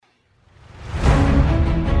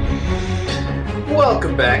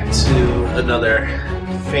Welcome back to another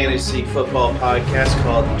fantasy football podcast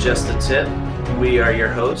called Just a Tip. We are your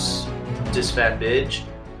hosts, Disfat Bidge.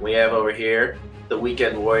 We have over here the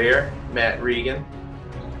weekend warrior, Matt Regan.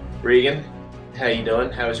 Regan, how you doing?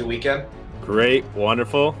 How was your weekend? Great,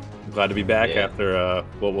 wonderful. Glad to be back after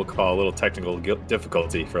what we'll call a little technical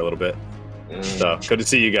difficulty for a little bit. So good to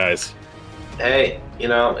see you guys. Hey, you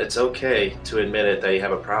know, it's okay to admit it that you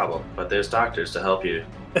have a problem, but there's doctors to help you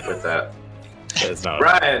with that. That's not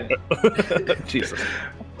Ryan. Jesus.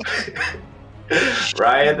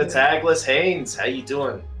 Ryan the Tagless Haynes, how you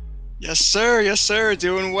doing? Yes, sir. Yes, sir.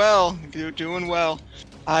 Doing well. Doing well.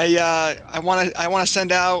 I want to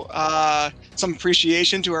send out some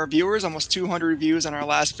appreciation to our viewers. Almost 200 views on our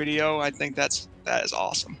last video. I think that is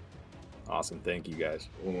awesome. Awesome. Thank you guys.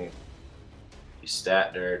 You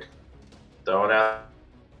stat nerd. Throwing out.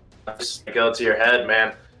 Go to your head,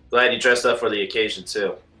 man. Glad you dressed up for the occasion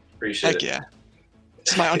too. Appreciate it. Heck yeah.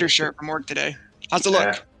 It's my undershirt from work today. How's it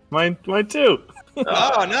look? Mine too.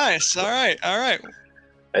 Oh, nice. All right.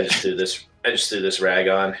 I just threw this rag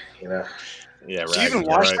on, you know. Yeah, Do you even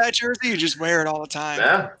wash that jersey? You just wear it all the time.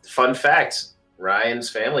 Yeah. Fun fact: Ryan's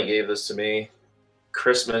family gave this to me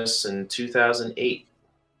Christmas in 2008.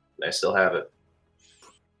 I still have it.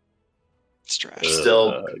 It's trash.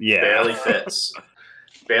 Still barely fits.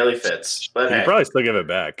 Barely fits. But you hey, probably still give it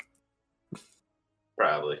back.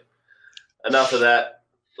 Probably. Enough of that.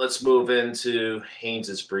 Let's move into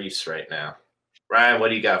Haynes' briefs right now. Ryan, what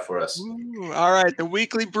do you got for us? Ooh, all right, the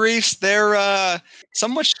weekly briefs, they're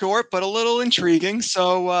somewhat short but a little intriguing.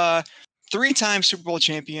 So, three-time Super Bowl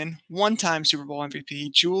champion, one-time Super Bowl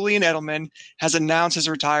MVP, Julian Edelman has announced his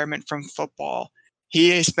retirement from football. He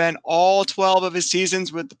has spent all 12 of his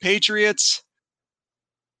seasons with the Patriots.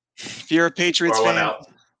 If you're a Patriots fan,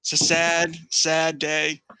 it's a sad, sad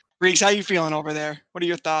day. Reeks, how you feeling over there? What are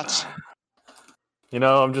your thoughts? You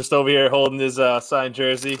know, I'm just over here holding his signed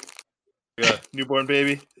jersey. Newborn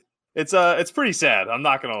baby. It's pretty sad. I'm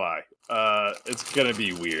not gonna lie. It's gonna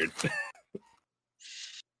be weird.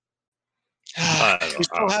 We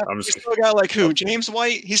still got like who? James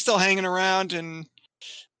White. He's still hanging around, and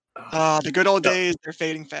the good old days. They're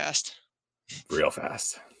fading fast. Real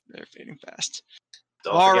fast. They're fading fast.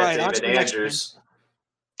 Don't All forget right, David Andrews.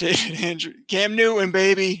 David Andrews. Cam Newton,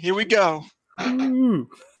 baby. Here we go.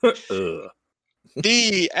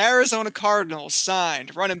 The Arizona Cardinals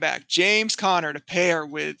signed running back James Conner to pair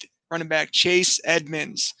with running back Chase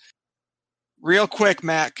Edmonds. Real quick,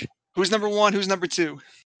 Mac. Who's number one? Who's number two?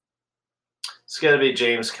 It's going to be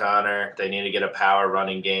James Conner. They need to get a power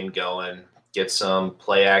running game going, get some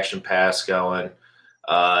play action pass going.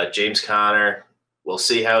 James Conner, we'll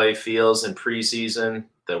see how he feels in preseason.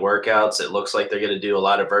 The workouts, it looks like they're going to do a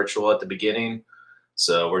lot of virtual at the beginning.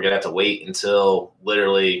 So we're going to have to wait until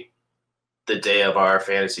literally the day of our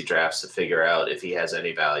fantasy drafts to figure out if he has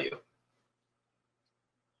any value.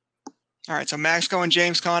 All right, so Mac's going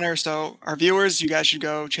James Conner. So our viewers, you guys should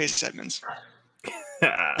go Chase Edmonds.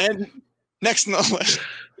 And next on the list,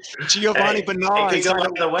 Giovanni Bernard. It can go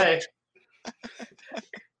either way.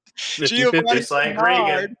 Giovanni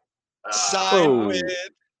Bernard signed with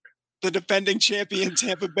the defending champion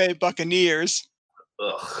Tampa Bay Buccaneers.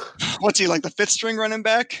 Ugh. What's he, like the fifth string running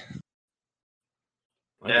back?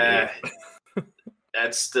 Yeah.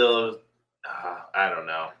 That's still, I don't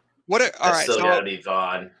know. All right, still got to be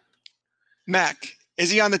Vaughn. Mac, is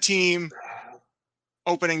he on the team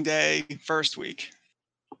opening day, first week?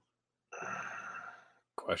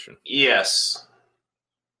 Question. Yes.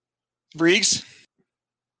 Briggs?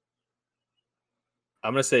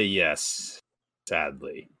 I'm going to say yes,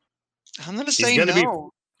 sadly. I'm going to say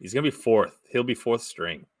no. He's going to be fourth. He'll be fourth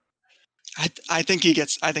string. I think he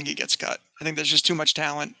gets cut. I think there's just too much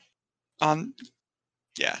talent.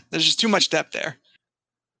 There's just too much depth there.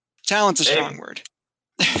 Talent's a strong word.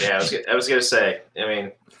 Yeah, I was gonna say. I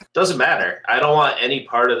mean, doesn't matter. I don't want any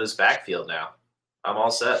part of this backfield now. I'm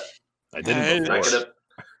all set. I didn't.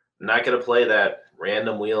 Not gonna play that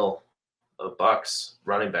random wheel of Bucks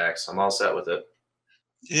running backs. I'm all set with it.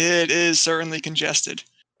 It is certainly congested.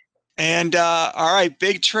 And all right,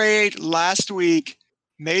 big trade last week.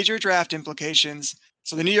 Major draft implications.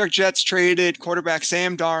 So the New York Jets traded quarterback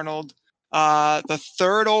Sam Darnold, the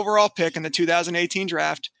third overall pick in the 2018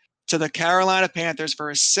 draft, to the Carolina Panthers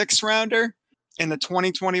for a sixth rounder in the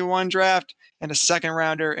 2021 draft and a second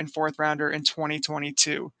rounder and fourth rounder in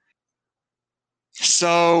 2022.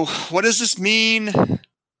 So what does this mean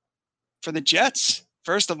for the Jets?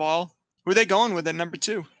 First of all, who are they going with at number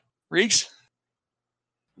two? Reeks?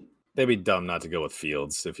 They'd be dumb not to go with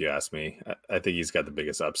Fields, if you ask me. I think he's got the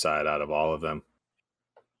biggest upside out of all of them.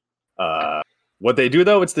 What they do,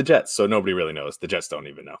 though, it's the Jets, so nobody really knows. The Jets don't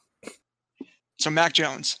even know. So Mac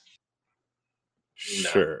Jones.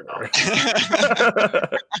 Sure.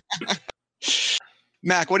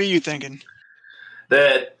 Mac, what are you thinking?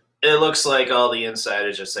 That it looks like all the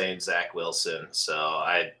insiders are saying Zach Wilson, so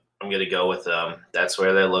I'm going to go with them. That's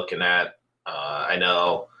where they're looking at. I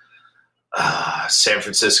know San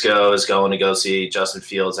Francisco is going to go see Justin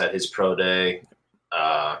Fields at his pro day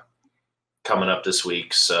coming up this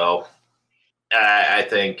week, so I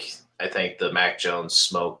think the Mac Jones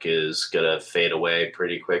smoke is going to fade away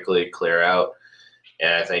pretty quickly, clear out,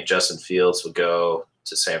 and I think Justin Fields will go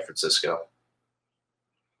to San Francisco.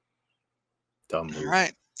 All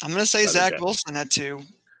right, I'm going to say Zach Wilson at 2.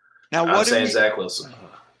 Now, I'm saying Zach Wilson.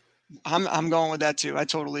 I'm going with that too. I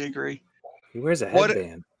totally agree. He wears a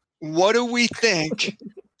headband. What do we think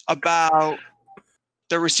about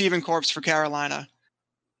the receiving corps for Carolina?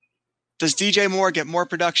 Does DJ Moore get more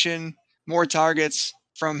production, more targets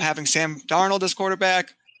from having Sam Darnold as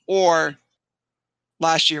quarterback, or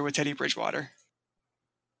last year with Teddy Bridgewater?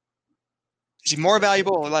 Is he more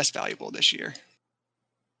valuable or less valuable this year?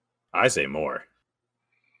 I say more.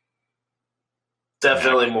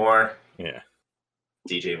 Definitely more. Yeah.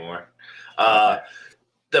 DJ Moore.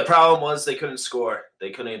 The problem was they couldn't score.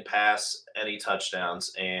 They couldn't pass any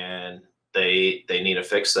touchdowns, and they need to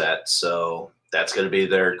fix that. So that's going to be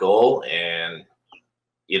their goal. And,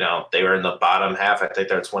 they were in the bottom half. I think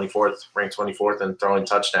they're ranked 24th in throwing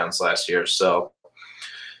touchdowns last year. So,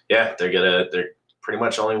 yeah, they're pretty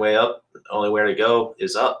much only way up. Only way to go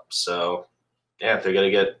is up. So, yeah, they're going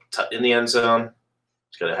to get in the end zone.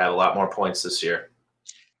 It's going to have a lot more points this year.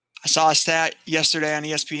 I saw a stat yesterday on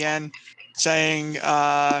ESPN saying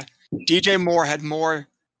DJ Moore had more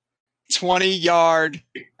 20-yard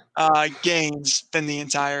gains than the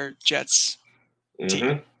entire Jets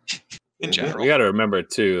team in general. We got to remember,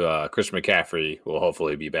 too, Chris McCaffrey will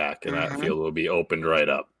hopefully be back, and that field will be opened right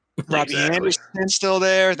up. Robbie Anderson's still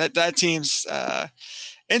there. That team's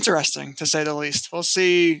interesting, to say the least. We'll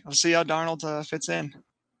see how Darnold fits in.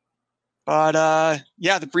 But,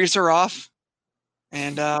 yeah, the briefs are off.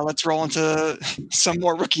 And let's roll into some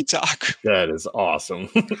more rookie talk. That is awesome.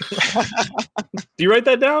 Do you write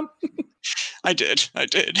that down? I did.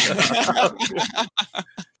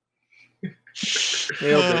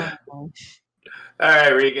 All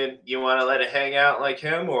right, Regan, you want to let it hang out like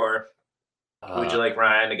him, or would you like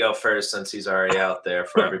Ryan to go first since he's already out there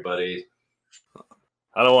for everybody?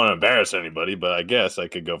 I don't want to embarrass anybody, but I guess I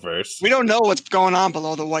could go first. We don't know what's going on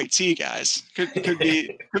below the white tee, guys. Could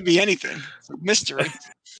be anything. It's a mystery.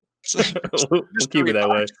 We'll keep it that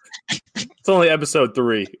way. It's only episode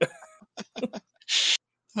 3.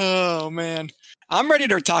 Oh man, I'm ready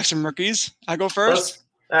to talk some rookies. I go first.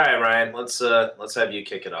 All right, Ryan. Let's have you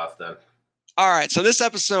kick it off then. All right. So this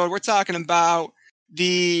episode, we're talking about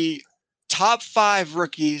the top 5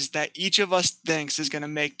 rookies that each of us thinks is going to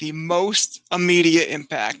make the most immediate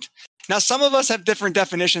impact. Now, some of us have different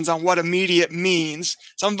definitions on what immediate means.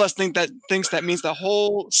 Some of us thinks that means the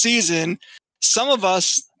whole season. Some of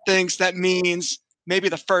us thinks that means maybe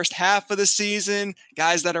the first half of the season,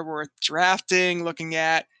 guys that are worth drafting, looking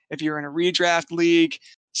at if you're in a redraft league.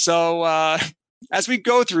 So as we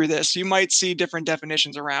go through this, you might see different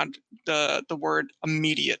definitions around the word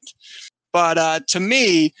immediate. But to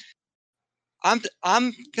me, I'm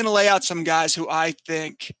going to lay out some guys who I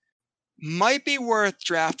think might be worth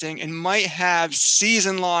drafting and might have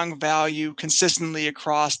season-long value consistently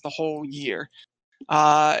across the whole year.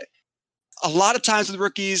 A lot of times with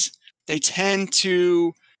rookies, they tend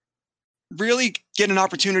to really get an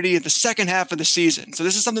opportunity at the second half of the season. So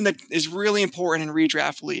this is something that is really important in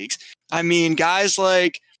redraft leagues. I mean, guys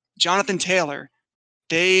like Jonathan Taylor,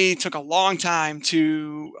 they took a long time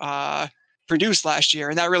to produced last year,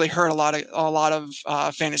 and that really hurt a lot of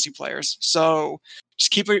fantasy players. So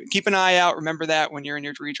just keep an eye out. Remember that when you're in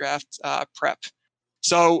your redraft prep.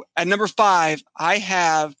 So at number 5, I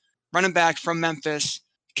have running back from Memphis,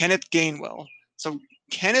 Kenneth Gainwell. So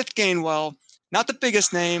Kenneth Gainwell, not the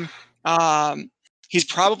biggest name. He's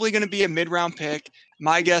probably going to be a mid-round pick.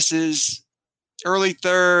 My guess is early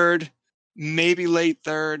 3rd, maybe late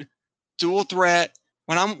 3rd. Dual threat.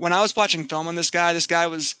 When I was watching film on this guy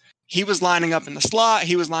he was lining up in the slot.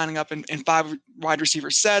 He was lining up in 5 wide receiver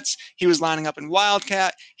sets. He was lining up in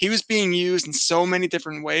Wildcat. He was being used in so many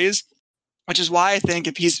different ways, which is why I think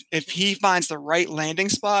if he finds the right landing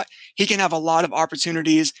spot, he can have a lot of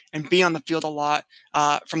opportunities and be on the field a lot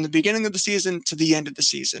from the beginning of the season to the end of the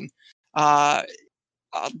season. A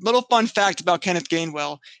little fun fact about Kenneth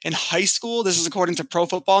Gainwell. In high school, this is according to Pro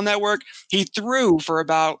Football Network, he threw for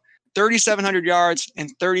about 3,700 yards,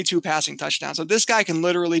 and 32 passing touchdowns. So this guy can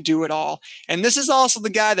literally do it all. And this is also the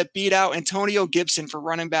guy that beat out Antonio Gibson for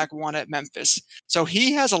running back 1 at Memphis. So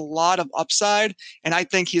he has a lot of upside, and I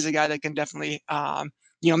think he's a guy that can definitely,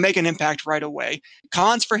 make an impact right away.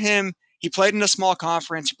 Cons for him: he played in a small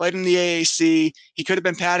conference. He played in the AAC. He could have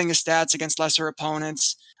been padding his stats against lesser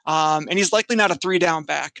opponents. And he's likely not a 3-down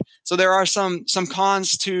back. So there are some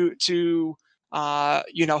cons to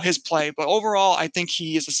his play. But overall, I think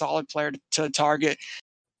he is a solid player to target.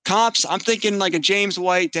 Comps, I'm thinking like a James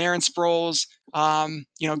White, Darren Sproles,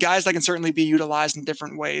 guys that can certainly be utilized in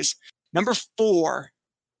different ways. Number 4,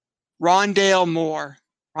 Rondale Moore.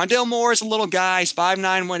 Rondale Moore is a little guy. He's 5'9",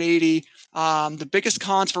 180. The biggest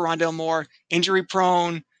cons for Rondale Moore: injury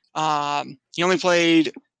prone. He only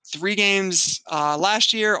played 3 games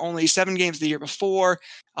last year, only 7 games the year before.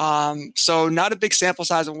 So not a big sample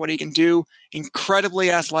size of what he can do.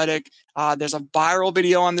 Incredibly athletic. There's a viral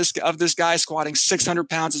video on this guy squatting 600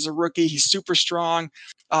 pounds as a rookie. He's super strong.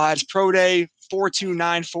 His pro day, 4'2",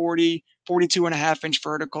 940, 42.5-inch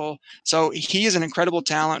vertical. So he is an incredible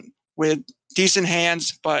talent with decent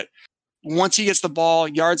hands, but once he gets the ball,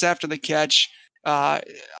 yards after the catch, I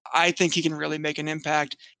think he can really make an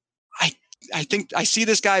impact. I think I see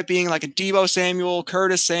this guy being like a Deebo Samuel,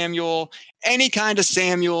 Curtis Samuel, any kind of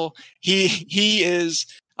Samuel. He is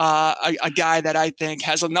a guy that I think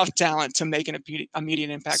has enough talent to make an immediate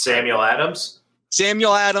impact. Samuel Adams,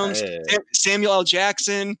 Hey. Samuel L.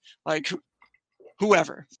 Jackson, like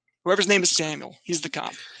whoever's name is Samuel. He's the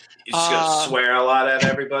comp. he's just gonna swear a lot at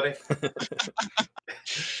everybody.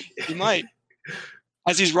 He might,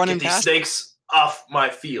 as he's running Get these past. snakes off my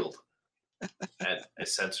field. And I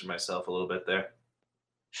censored myself a little bit there.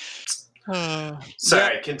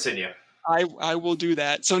 Sorry, continue. I will do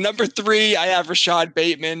that. So number 3, I have Rashad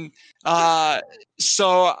Bateman.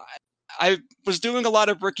 So I was doing a lot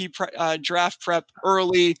of rookie draft prep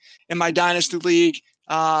early in my dynasty league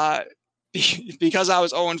because I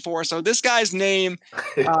was 0-4. So this guy's name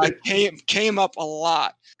came up a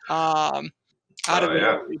lot out of it.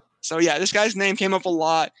 Yeah. So yeah, this guy's name came up a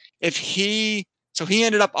lot. So he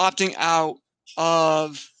ended up opting out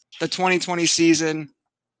of the 2020 season,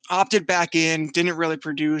 opted back in, didn't really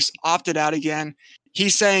produce, opted out again.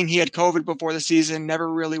 He's saying he had COVID before the season, never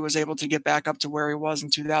really was able to get back up to where he was in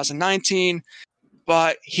 2019,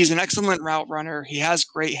 but he's an excellent route runner. He has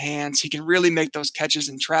great hands. He can really make those catches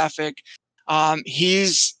in traffic. He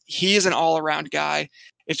is an all-around guy.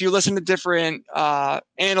 If you listen to different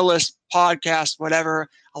analysts, podcasts, whatever,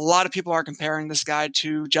 a lot of people are comparing this guy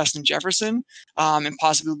to Justin Jefferson and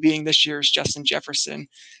possibly being this year's Justin Jefferson.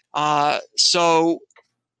 So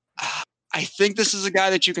I think this is a guy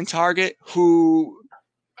that you can target who,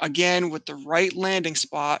 again, with the right landing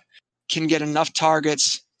spot, can get enough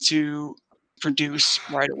targets to produce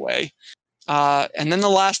right away. And then the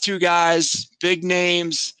last 2 guys, big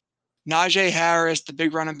names, Najee Harris, the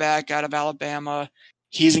big running back out of Alabama.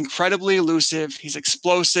 He's incredibly elusive. He's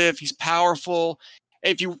explosive. He's powerful.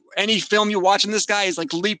 Any film you watch in this guy, he's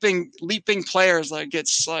like leaping players, like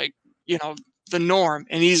it's like, the norm.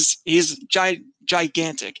 And he's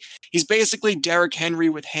gigantic. He's basically Derrick Henry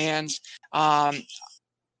with hands. I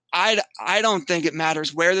don't think it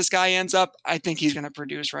matters where this guy ends up. I think he's going to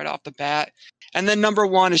produce right off the bat. And then number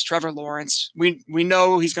 1 is Trevor Lawrence. We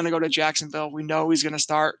know he's going to go to Jacksonville. We know he's going to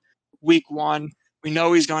start week 1. We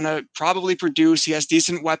know he's going to probably produce. He has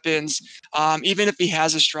decent weapons. Even if he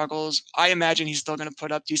has his struggles, I imagine he's still going to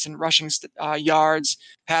put up decent rushing yards,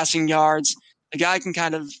 passing yards. The guy can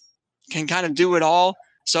kind of do it all.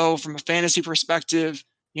 So from a fantasy perspective,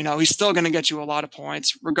 he's still going to get you a lot of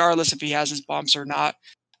points, regardless if he has his bumps or not.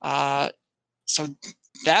 So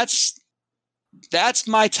that's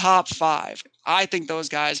my top 5. I think those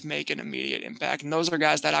guys make an immediate impact, and those are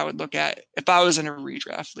guys that I would look at if I was in a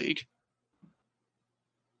redraft league.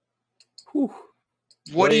 Whew.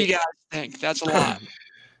 What do you guys think? That's a lot.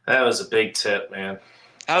 That was a big tip, man.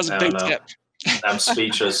 That was a big tip. I'm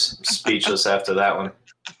speechless after that one.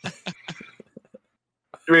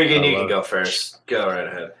 Regan, you can go first. Go right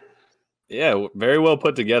ahead. Yeah, very well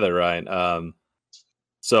put together, Ryan.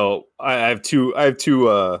 So I have two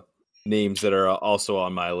names that are also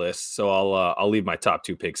on my list. So I'll leave my top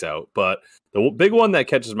 2 picks out. But the big one that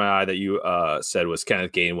catches my eye that you said was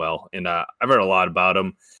Kenneth Gainwell, and I've heard a lot about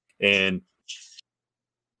him, and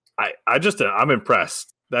I'm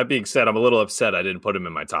impressed. That being said, I'm a little upset I didn't put him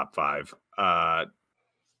in my top 5.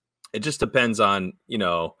 It just depends on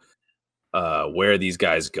where these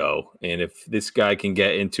guys go, and if this guy can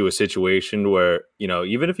get into a situation where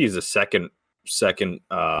even if he's a second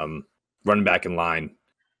running back in line,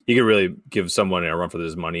 he could really give someone a run for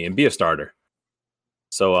his money and be a starter.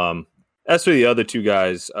 So as for the other two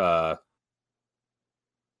guys, not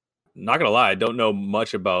gonna lie, I don't know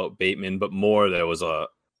much about Bateman, but more there was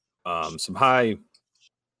some high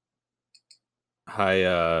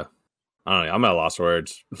I don't know, I'm at a loss for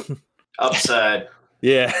words. Upside.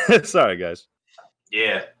 Yeah. Sorry guys.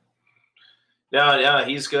 Yeah. No,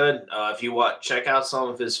 he's good. If you check out some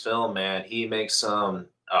of his film, man, he makes some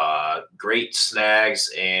great snags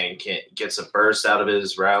and gets a burst out of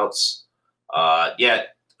his routes. Yeah,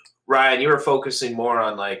 Ryan, you were focusing more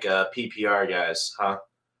on like PPR guys, huh?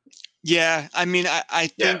 Yeah, I mean, I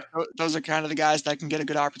think those are kind of the guys that can get a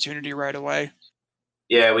good opportunity right away.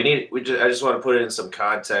 Yeah, I just want to put it in some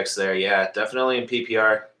context there. Yeah, definitely in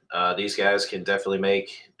PPR. These guys can definitely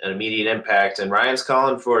make an immediate impact. And Ryan's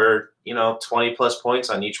calling for, 20 plus points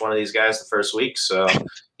on each one of these guys the first week. So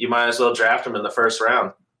you might as well draft them in the first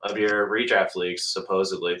round of your redraft leagues,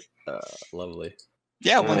 supposedly. Lovely.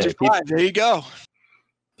 Yeah, 1 through 5. There you go.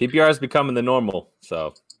 PPR is becoming the normal.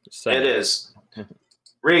 So it is.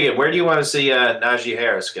 Regan, where do you want to see Najee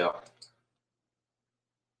Harris go?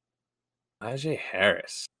 Najee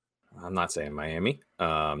Harris. I'm not saying Miami.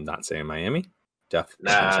 Not saying Miami. Definitely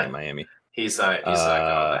not saying Miami. He's not going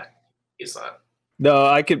there. He's not. No,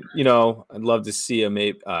 I could, I'd love to see him.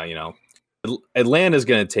 Atlanta's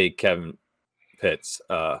going to take Kyle Pitts.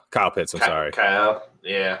 I'm sorry. Kyle,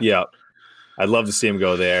 yeah. Yeah. I'd love to see him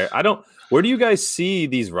go there. Where do you guys see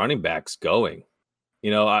these running backs going?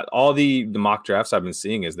 All the mock drafts I've been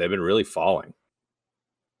seeing they've been really falling.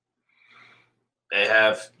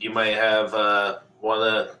 You might have one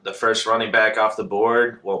of the first running back off the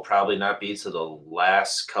board will probably not be to the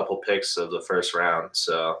last couple picks of the first round.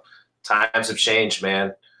 So times have changed,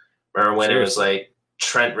 man. Remember when it was like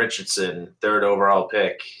Trent Richardson, 3rd overall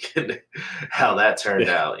pick, how that turned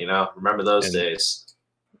out, Remember those days.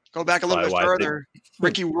 Go back a little bit further.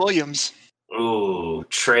 Ricky Williams. Ooh,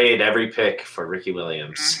 trade every pick for Ricky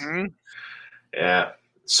Williams. Mm-hmm. Yeah,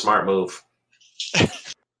 smart move.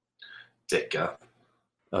 Ditka.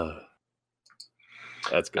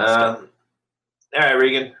 That's good stuff. All right,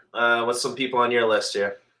 Regan. What's some people on your list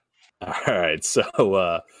here? All right, so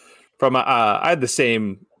I had the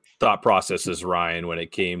same thought process as Ryan when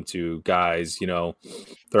it came to guys.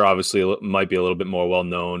 They're obviously might be a little bit more well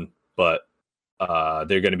known, but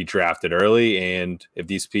they're going to be drafted early, and if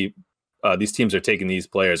these teams are taking these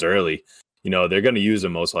players early, they're going to use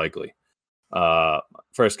them most likely.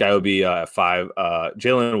 First guy would be 5,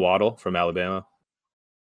 Jalen Waddle from Alabama.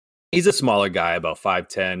 He's a smaller guy, about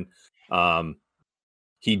 5'10".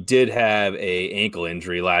 He did have a ankle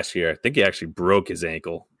injury last year. I think he actually broke his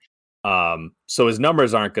ankle. So his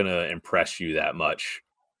numbers aren't going to impress you that much.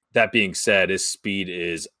 That being said, his speed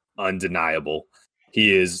is undeniable.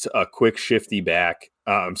 He is a quick, shifty back.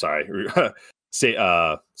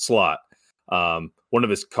 Slot. One of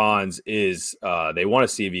his cons is they want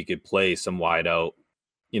to see if he could play some wide out,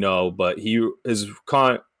 but his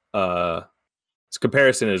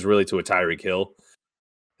comparison is really to a Tyreek Hill.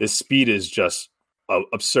 His speed is just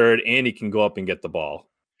absurd, and he can go up and get the ball.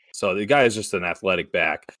 So the guy is just an athletic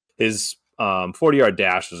back. His 40-yard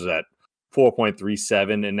dash is at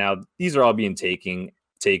 4.37, and now these are all being taken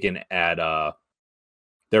at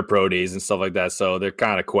their pro days and stuff like that. So they're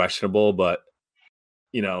kind of questionable, but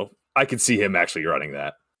I could see him actually running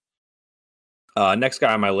that. Next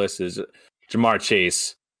guy on my list is Jamar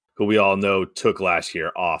Chase, who we all know took last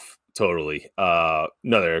year off totally.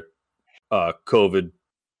 Another COVID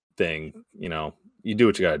thing, you do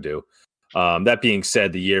what you got to do. That being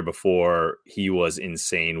said, the year before, he was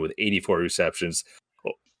insane with 84 receptions,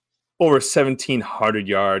 over 1,700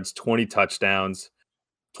 yards, 20 touchdowns,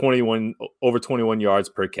 over 21 yards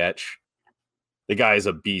per catch. The guy is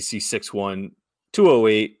a beast. He's 6'1",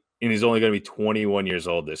 208, and he's only going to be 21 years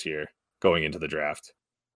old this year going into the draft.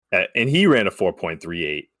 And he ran a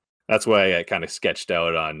 4.38. That's why I kind of sketched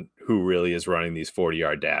out on who really is running these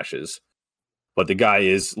 40-yard dashes. But the guy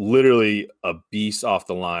is literally a beast off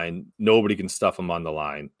the line. Nobody can stuff him on the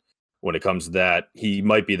line. When it comes to that, he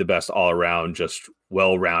might be the best all-around, just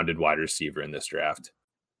well-rounded wide receiver in this draft.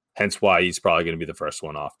 Hence why he's probably going to be the first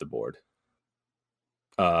one off the board.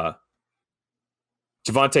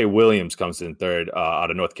 Javonte Williams comes in third out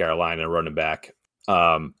of North Carolina, running back.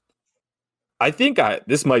 I think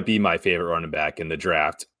this might be my favorite running back in the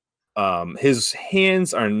draft. His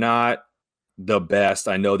hands are not the best.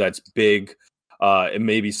 I know that's big. It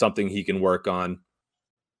may be something he can work on.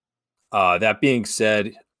 That being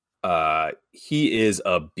said, he is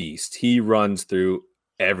a beast. He runs through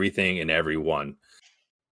everything and everyone.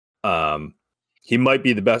 He might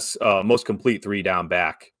be the best, most complete 3-down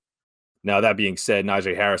back. Now, that being said,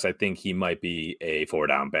 Najee Harris, I think he might be a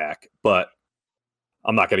 4-down back. But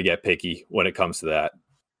I'm not going to get picky when it comes to that.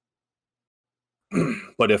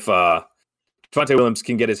 But if Javonte Williams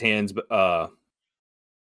can get his hands,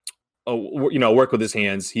 work with his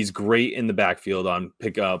hands, he's great in the backfield on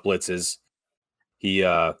pick up blitzes. He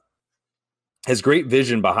has great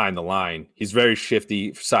vision behind the line. He's very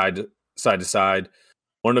shifty side to side.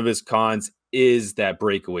 One of his cons is that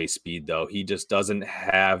breakaway speed, though. He just doesn't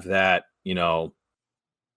have that, that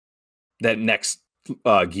next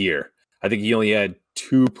gear. I think he only had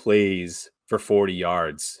 2 plays for 40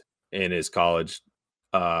 yards in his college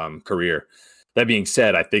career. That being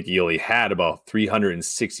said, I think he only had about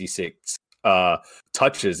 366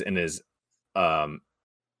 touches in his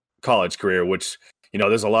college career, which,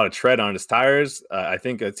 there's a lot of tread on his tires. I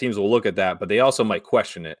think teams will look at that, but they also might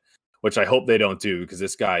question it, which I hope they don't do, because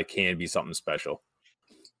this guy can be something special.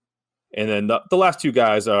 And then the last 2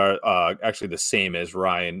 guys are actually the same as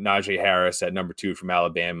Ryan. Najee Harris at number 2 from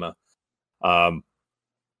Alabama. Ryan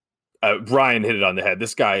hit it on the head.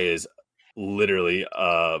 This guy is literally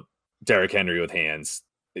Derrick Henry with hands.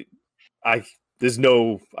 I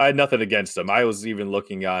had nothing against him. I was even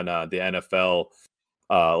looking on the NFL,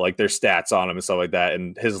 like their stats on him and stuff like that,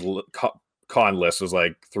 and his con list was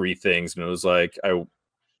like 3 things, and it was like, I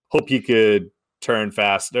hope he could turn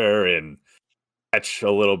faster and catch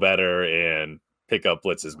a little better and pick up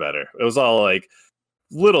blitzes better. It was all like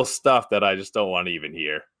little stuff that I just don't want to even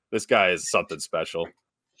hear. This guy is something special.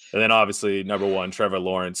 And then obviously number 1, Trevor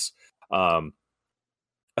Lawrence. I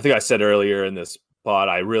think I said earlier in this pod,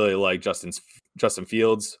 I really like Justin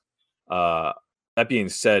Fields. That being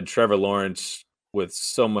said, Trevor Lawrence, with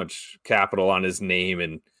so much capital on his name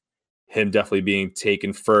and him definitely being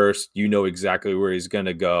taken first, exactly where he's going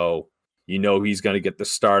to go. He's going to get the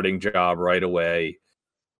starting job right away.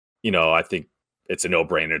 I think it's a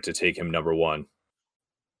no-brainer to take him number 1.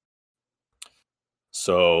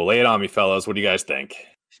 So lay it on me, fellas. What do you guys think?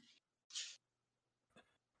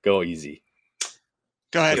 Go easy.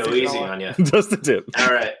 Go ahead. Go easy on you. Just a tip. All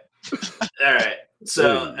right.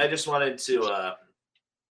 So I just wanted to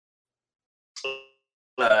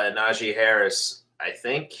Najee Harris, I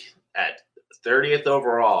think at 30th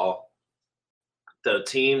overall, the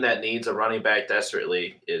team that needs a running back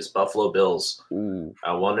desperately is Buffalo Bills. Ooh.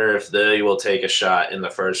 I wonder if they will take a shot in the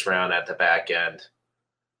first round at the back end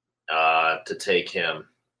to take him.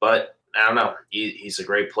 But I don't know. He's a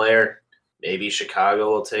great player. Maybe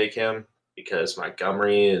Chicago will take him because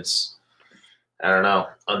Montgomery is, I don't know,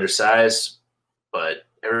 undersized. But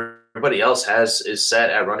everybody else is set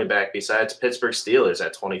at running back besides Pittsburgh Steelers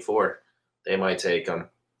at 24. They might take him.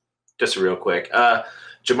 Just real quick.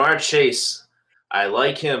 Jamar Chase, I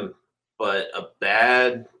like him, but a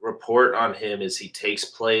bad report on him is he takes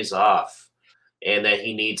plays off and that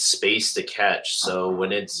he needs space to catch. So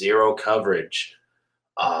when it's zero coverage,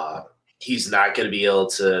 he's not going to be able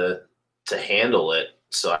to handle it.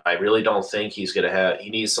 So I really don't think he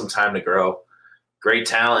needs some time to grow. Great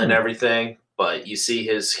talent and everything, but you see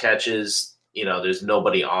his catches, there's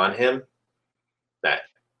nobody on him.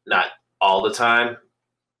 Not all the time,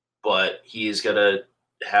 but he's going to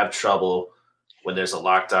have trouble when there's a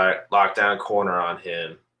lockdown corner on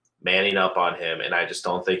him, manning up on him, and I just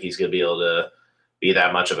don't think he's going to be able to be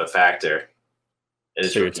that much of a factor.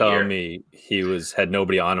 So you're telling me he had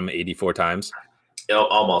nobody on him 84 times?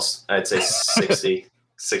 Almost. I'd say 60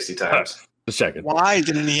 times. Just checking. Why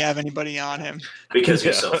didn't he have anybody on him? Because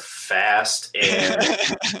he's so fast, and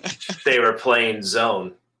they were playing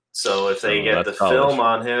zone. So if they get the film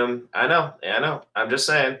on him, I know. I'm just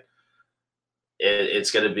saying, it's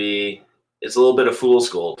going to be. It's a little bit of fool's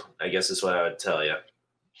gold, I guess is what I would tell you.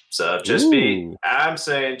 So I'm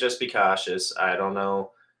saying just be cautious. I don't know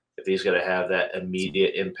if he's going to have that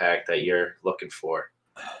immediate impact that you're looking for.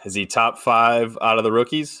 Is he top 5 out of the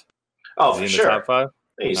rookies? Oh, for sure. Top 5?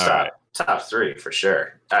 He's top 3 for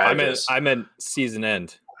sure. I meant season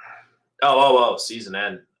end. Oh, season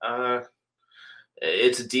end.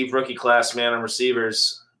 It's a deep rookie class, man, on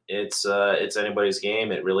receivers. It's anybody's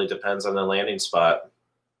game. It really depends on the landing spot.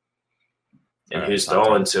 And who's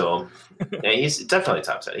throwing to him. And he's definitely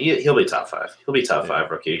top 10. He'll be top 5. He'll be top 5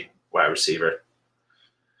 rookie wide receiver.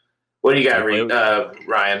 What do you got,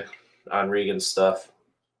 Ryan, on Regan's stuff?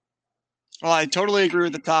 Well, I totally agree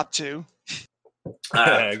with the top 2.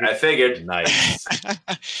 I figured. Nice.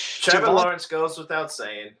 Trevor Lawrence goes without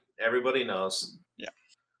saying. Everybody knows. Yeah.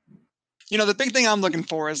 The big thing I'm looking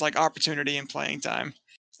for is like opportunity and playing time.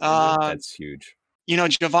 That's huge.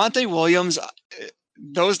 Javonte Williams,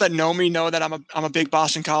 those that know me know that I'm a big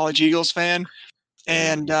Boston College Eagles fan,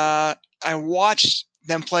 and I watched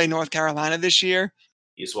them play North Carolina this year.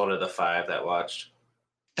 He's one of the 5 that watched.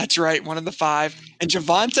 That's right, one of the 5. And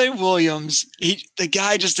Javonte Williams, the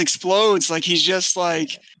guy just explodes. Like he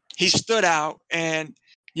stood out, and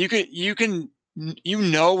you can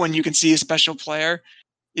when you can see a special player.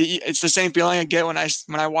 It's the same feeling I get when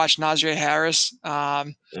I watch Najee Harris.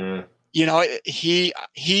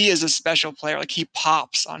 He is a special player. Like he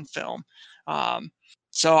pops on film.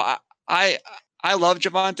 So I love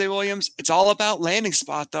Javonte Williams. It's all about landing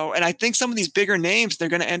spot though, and I think some of these bigger names they're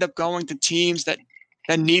going to end up going to teams that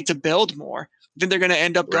need to build more. I think they're going to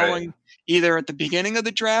end up going either at the beginning of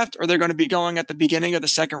the draft or they're going to be going at the beginning of the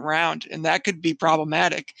second round, and that could be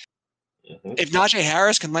problematic. Mm-hmm. If Najee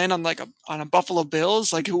Harris can land on a Buffalo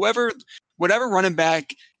Bills, like whatever running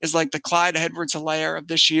back is like the Clyde Edwards-Helaire of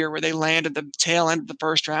this year, where they land at the tail end of the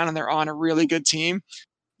first round and they're on a really good team,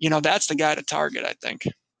 that's the guy to target, I think.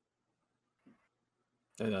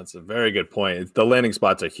 And that's a very good point. The landing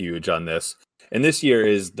spots are huge on this. And this year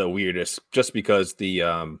is the weirdest just because the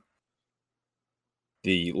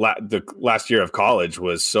last year of college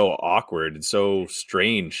was so awkward and so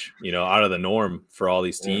strange, out of the norm for all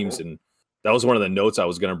these teams. Mm-hmm. And that was one of the notes I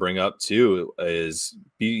was going to bring up too, is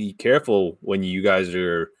be careful when you guys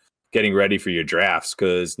are getting ready for your drafts,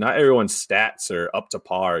 because not everyone's stats are up to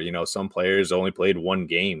par. Some players only played one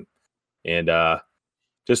game, and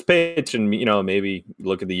just pay attention, maybe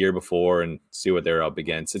look at the year before and see what they're up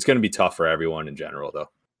against. It's going to be tough for everyone in general, though.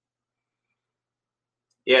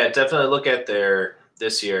 Yeah, definitely look at their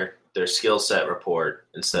skill set report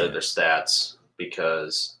instead of their stats,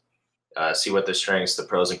 because see what their strengths, the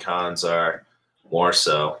pros and cons are more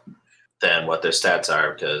so than what their stats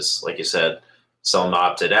are. Because, like you said, some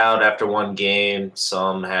opted out after one game.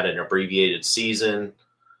 Some had an abbreviated season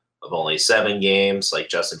of only 7 games, like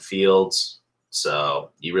Justin Fields.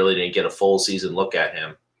 So you really didn't get a full season look at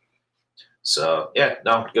him. So, yeah,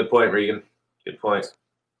 no, good point, Regan. Good point.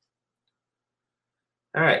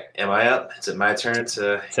 All right, am I up? Is it my turn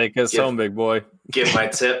to take us home, big boy? Give my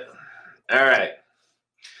tip. All right.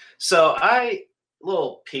 So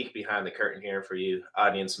little peek behind the curtain here for you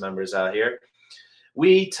audience members out here.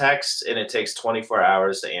 We text, and it takes 24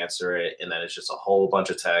 hours to answer it, and then it's just a whole bunch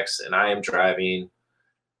of texts. And I am driving,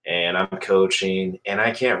 and I'm coaching, and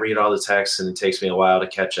I can't read all the texts, and it takes me a while to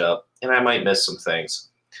catch up, and I might miss some things.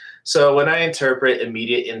 So when I interpret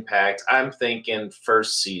immediate impact, I'm thinking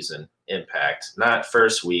first season impact, not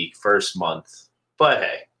first week, first month. But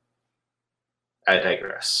hey, I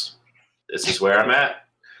digress. This is where I'm at.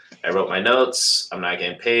 I wrote my notes. I'm not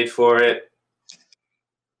getting paid for it.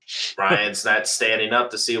 Ryan's not standing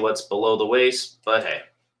up to see what's below the waist, but hey.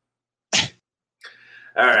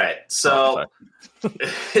 All right. So all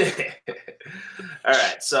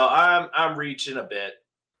right. So I'm reaching a bit.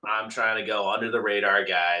 I'm trying to go under the radar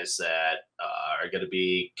guys that are going to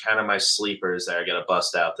be kind of my sleepers that are going to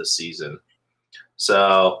bust out this season.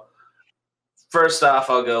 So first off,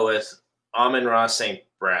 I'll go with Amon-Ra St.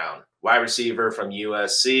 Brown, wide receiver from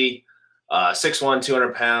USC, 6'1",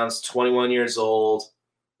 200 pounds, 21 years old.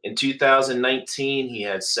 In 2019, he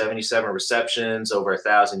had 77 receptions, over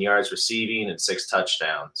 1,000 yards receiving, and 6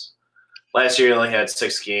 touchdowns. Last year, he only had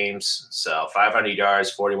 6 games, so 500 yards,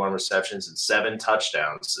 41 receptions, and 7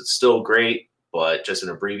 touchdowns. It's still great, but just an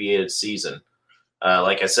abbreviated season.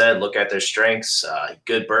 Like I said, look at their strengths.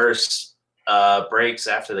 Good bursts, breaks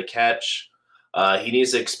after the catch. He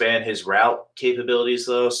needs to expand his route capabilities,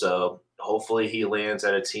 though, so hopefully he lands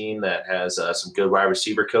at a team that has some good wide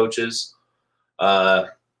receiver coaches.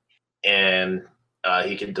 And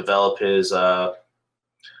he can develop his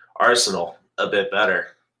arsenal a bit better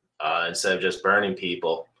instead of just burning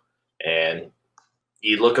people. And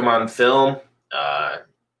you look him on film,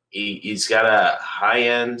 he's got a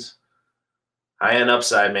high-end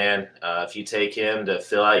upside, man. If you take him to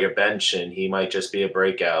fill out your bench, and he might just be a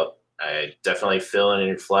breakout. I definitely fill in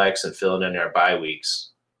your flex and fill in your bye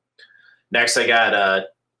weeks. Next, I got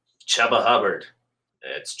Chuba Hubbard.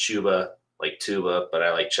 It's Chuba, like tuba, but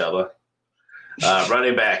I like Chuba.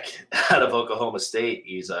 Running back out of Oklahoma State.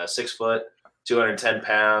 He's 6 foot, 210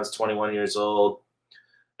 pounds, 21 years old.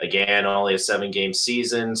 Again, only a 7-game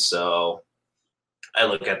season. So I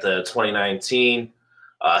look at the 2019.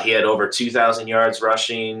 He had over 2,000 yards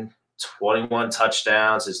rushing, 21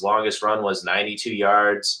 touchdowns. His longest run was 92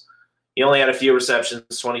 yards. He only had a few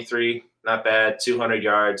receptions, 23, not bad, 200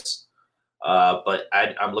 yards. But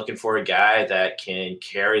I'm looking for a guy that can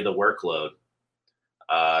carry the workload.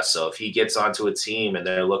 So if he gets onto a team and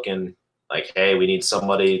they're looking like, hey, we need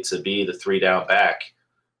somebody to be the 3-down back,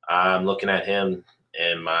 I'm looking at him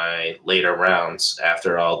in my later rounds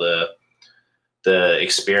after all the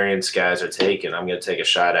experienced guys are taken. I'm going to take a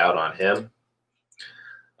shot out on him.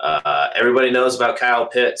 Everybody knows about Kyle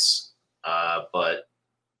Pitts, but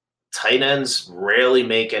tight ends rarely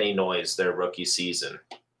make any noise their rookie season.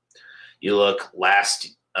 You look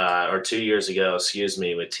or 2 years ago, with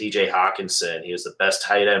TJ Hawkinson. He was the best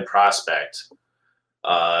tight end prospect.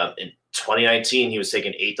 In 2019, he was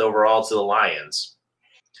taken 8th overall to the Lions.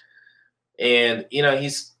 And,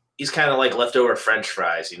 he's kind of like leftover French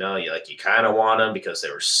fries, you kind of want him because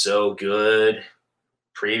they were so good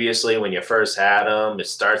previously when you first had them. It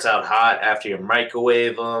starts out hot after you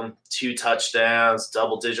microwave them, 2 touchdowns,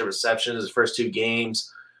 double-digit receptions his first 2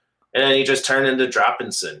 games. And then he just turned into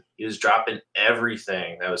Droppinson. He was dropping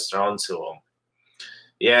everything that was thrown to him.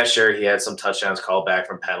 Yeah, sure, he had some touchdowns called back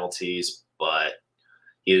from penalties, but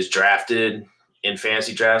he was drafted in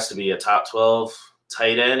fantasy drafts to be a top 12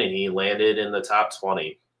 tight end, and he landed in the top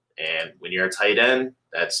 20. And when you're a tight end,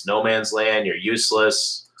 that's no man's land. You're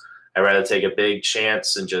useless. I'd rather take a big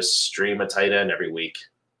chance and just stream a tight end every week.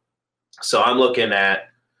 So I'm looking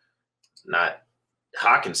at not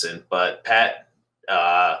Hawkinson, but Pat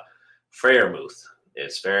Freiermuth.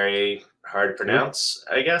 It's very hard to pronounce,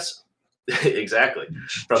 I guess. Exactly.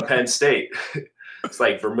 From Penn State. It's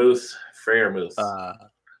like Freiermuth.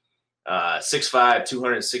 6'5",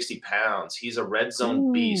 260 pounds. He's a red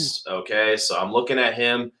zone beast, okay? So I'm looking at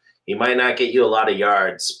him. He might not get you a lot of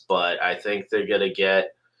yards, but I think he's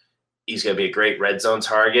going to be a great red zone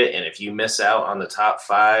target. And if you miss out on the top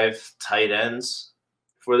 5 tight ends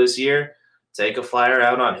for this year, take a flyer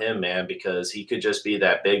out on him, man, because he could just be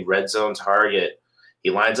that big red zone target.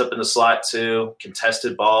 He lines up in the slot too,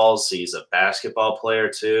 contested balls. He's a basketball player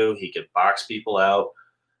too. He could box people out.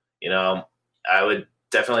 I would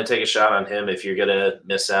definitely take a shot on him if you're going to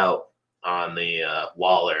miss out on the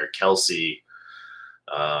Waller, Kelsey.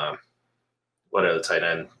 What other tight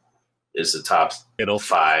end is the top Kittle.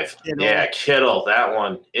 5? Kittle. Yeah, Kittle, that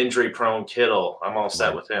one. Injury-prone Kittle. I'm all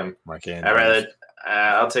set with him. Mark Andrews.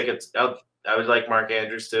 I'll take it. I would like Mark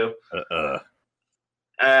Andrews too. I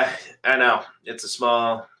know it's a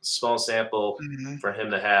small sample for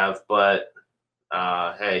him to have, but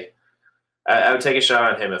hey, I would take a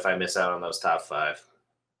shot on him if I miss out on those top 5.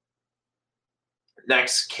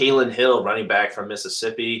 Next, Kalen Hill, running back from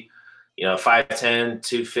Mississippi. 5'10",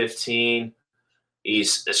 215.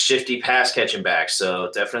 He's a shifty pass catching back,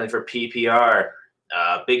 so definitely for PPR.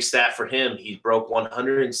 Big stat for him: he broke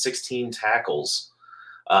 116 tackles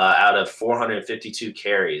out of 452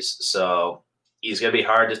 carries. So he's going to be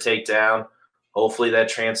hard to take down. Hopefully that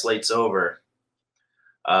translates over.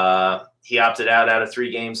 He opted out of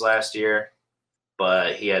 3 games last year,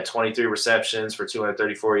 but he had 23 receptions for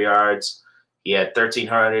 234 yards. He had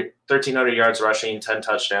 1,300 yards rushing, 10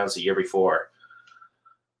 touchdowns the year before.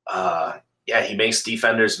 He makes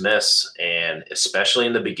defenders miss, and especially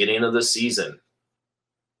in the beginning of the season,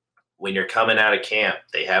 when you're coming out of camp,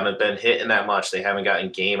 they haven't been hitting that much. They haven't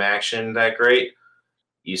gotten game action that great.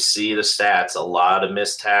 You see the stats, a lot of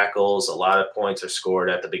missed tackles, a lot of points are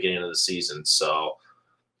scored at the beginning of the season. So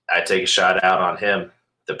I take a shot out on him.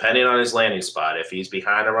 Depending on his landing spot, if he's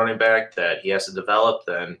behind a running back that he has to develop,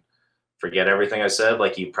 then forget everything I said,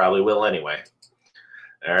 like you probably will anyway.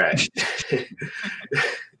 All right.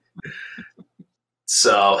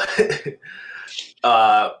 So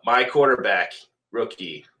my quarterback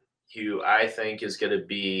rookie, who I think is going to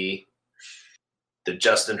be the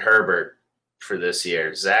Justin Herbert for this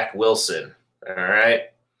year, Zach Wilson. All right.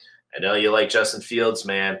 I know you like Justin Fields,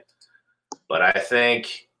 man, but I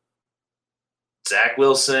think Zach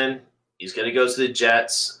Wilson, he's going to go to the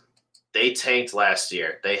Jets. They tanked last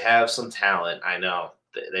year. They have some talent. I know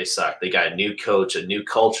they suck. They got a new coach, a new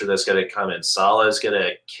culture that's going to come in. Saleh is going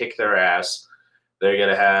to kick their ass. They're going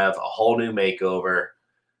to have a whole new makeover.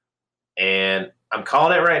 And I'm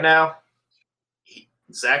calling it right now.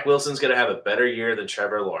 Zach Wilson's going to have a better year than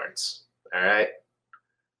Trevor Lawrence. All right?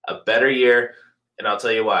 A better year. And I'll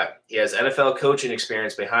tell you why. He has NFL coaching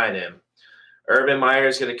experience behind him. Urban Meyer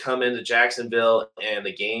is going to come into Jacksonville, and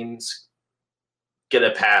the game's going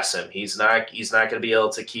to pass him. He's not going to be able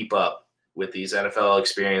to keep up with these NFL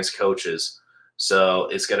experienced coaches. So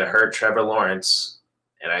it's going to hurt Trevor Lawrence,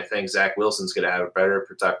 and I think Zach Wilson's going to have a better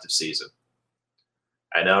productive season.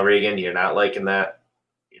 I know, Regan, you're not liking that.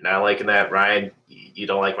 You're not liking that. Ryan, you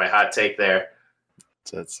don't like my hot take there.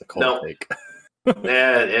 That's a cold take.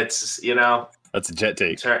 Yeah, it's, That's a jet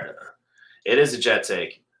take. It is a jet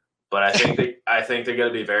take. But I think they're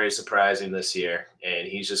going to be very surprising this year, and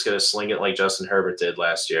he's just going to sling it like Justin Herbert did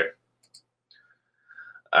last year.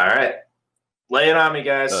 All right. Lay it on me,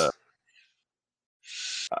 guys.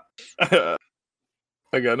 I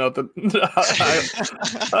got nothing.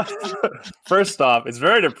 First off, it's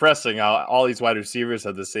very depressing how all these wide receivers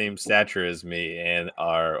have the same stature as me and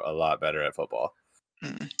are a lot better at football.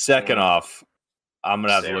 Second off, I'm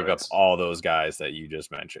gonna have to look up Steroids. all those guys that you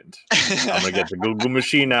just mentioned. I'm gonna get the Google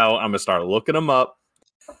machine out. I'm gonna start looking them up.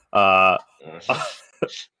 Mhm.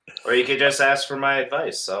 Or you could just ask for my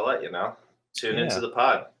advice. I'll let you know. Tune Yeah. into the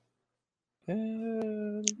pod. There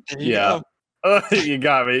you Yeah. go. You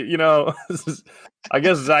got me. I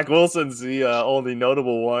guess Zach Wilson's the only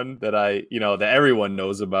notable one that that everyone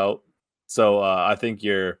knows about. So I think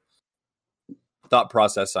your thought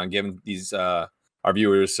process on giving these our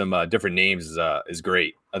viewers some different names is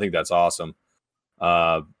great. I think that's awesome.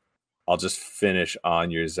 I'll just finish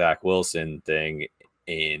on your Zach Wilson thing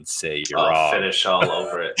and say you're wrong. Finish all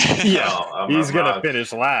over it. Yeah, Oh, he's I'm gonna wrong.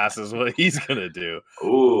 finish last, is what he's gonna do.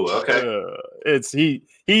 Ooh, okay.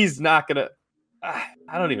 He's not gonna.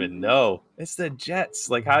 I don't even know. It's the Jets.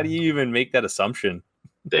 Like, how do you even make that assumption?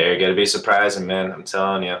 They're gonna be surprising, man. I'm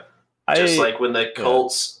telling you. Just like when the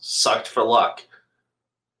Colts sucked for luck,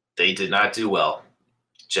 they did not do well.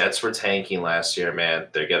 Jets were tanking last year, man.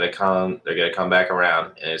 They're gonna come back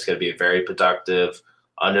around, and it's gonna be a very productive,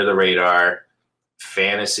 under the radar,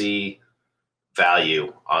 fantasy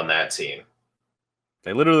value on that team.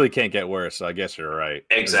 They literally can't get worse. So I guess you're right.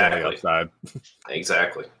 Exactly. Upside.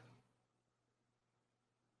 Exactly.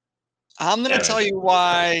 I'm going to tell you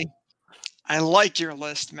why I like your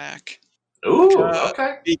list, Mac. Ooh,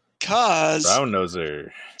 okay. Because Brown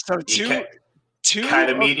noser. So two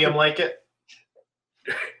kind of medium like it.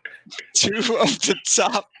 Two of the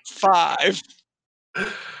top 5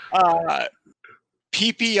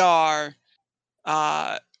 PPR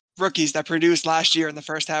rookies that produced last year in the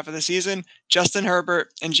first half of the season, Justin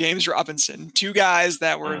Herbert and James Robinson, 2 guys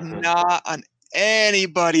that were not on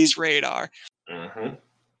anybody's radar. Mm-hmm.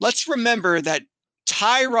 Let's remember that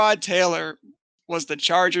Tyrod Taylor was the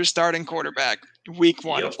Chargers starting quarterback week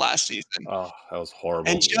 1 of last season. Oh, that was horrible.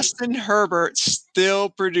 And Justin Herbert still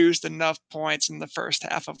produced enough points in the first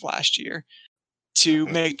half of last year to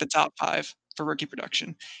make the top 5 for rookie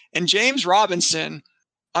production. And James Robinson,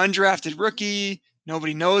 undrafted rookie,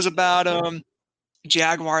 nobody knows about him.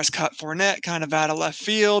 Jaguars cut Fournette kind of out of left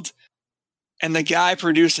field. And the guy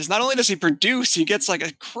produces. Not only does he produce, he gets like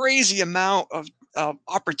a crazy amount of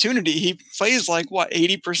opportunity. He plays like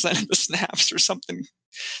 80% of the snaps or something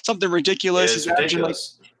ridiculous. It's He's averaging like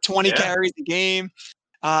ridiculous. 20 carries a game.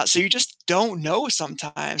 So you just don't know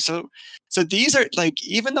sometimes. So these are like,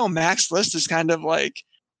 even though Mac's list is kind of like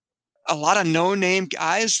a lot of no-name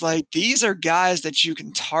guys, like these are guys that you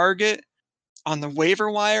can target on the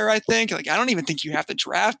waiver wire, I think. Like, I don't even think you have to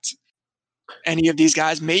draft any of these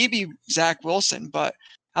guys, maybe Zach Wilson, but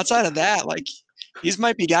outside of that, like these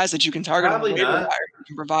might be guys that you can target on the waiver wire and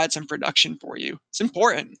can provide some production for you. It's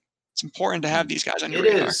important. It's important to have these guys on your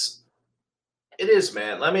radar. It is,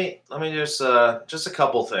 man. Let me just a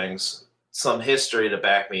couple things, some history to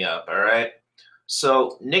back me up. All right.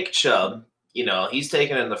 So Nick Chubb, he's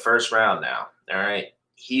taken in the first round now. All right.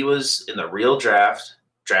 He was in the real draft,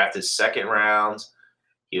 drafted second round.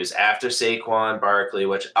 He was after Saquon Barkley,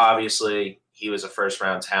 which obviously he was a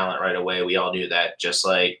first-round talent right away. We all knew that, just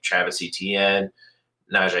like Travis Etienne,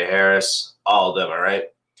 Najee Harris, all of them, all right?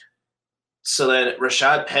 So then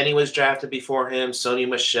Rashad Penny was drafted before him, Sony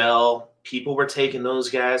Michel. People were taking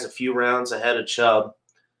those guys a few rounds ahead of Chubb,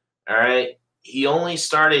 all right? He only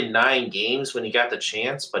started 9 games when he got the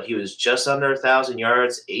chance, but he was just under 1,000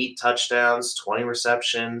 yards, 8 touchdowns, 20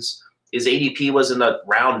 receptions. His ADP was in the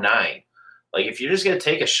round 9. Like, if you're just going to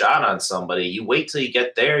take a shot on somebody, you wait till you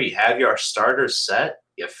get there, you have your starters set,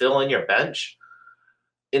 you fill in your bench.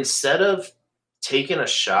 Instead of taking a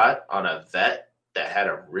shot on a vet that had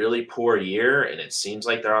a really poor year and it seems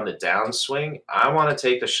like they're on the downswing, I want to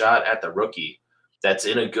take the shot at the rookie that's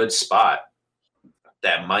in a good spot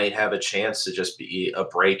that might have a chance to just be a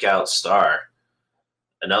breakout star.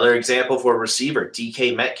 Another example for a receiver,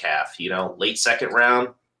 DK Metcalf, late second round.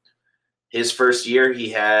 His first year, he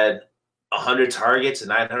had 100 targets and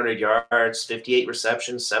 900 yards, 58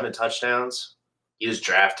 receptions, 7 touchdowns. He was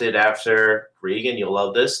drafted after Regan. You'll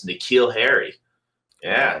love this. N'Keal Harry.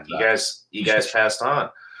 Yeah, you guys passed on.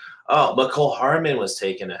 Oh, McCole Hardman was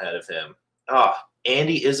taken ahead of him. Oh,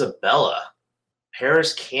 Andy Isabella,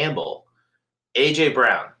 Paris Campbell, A.J.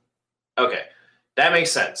 Brown. Okay, that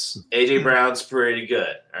makes sense. A.J. Brown's pretty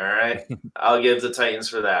good, all right? I'll give the Titans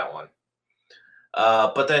for that one.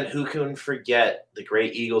 But then who can forget the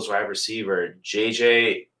great Eagles wide receiver,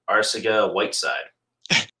 J.J. Arcega-Whiteside?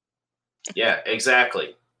 Yeah,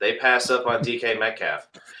 exactly. They passed up on DK Metcalf.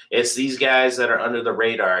 It's these guys that are under the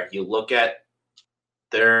radar. You look at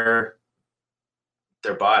their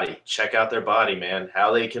body. Check out their body, man.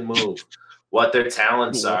 How they can move. What their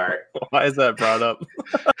talents are. Why is that brought up?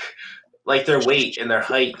 Like their weight and their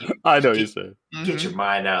height. I know you said. Get your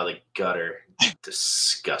mind out of the gutter.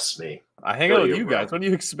 disgusts me. I hang Go out to with your you guys. room. What do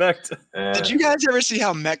you expect? Did you guys ever see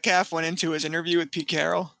how Metcalf went into his interview with Pete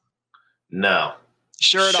Carroll? No.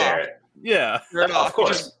 Shirt Share off. it. Yeah. Shirt Of off.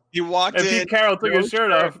 course. He walked And in. Pete Carroll took his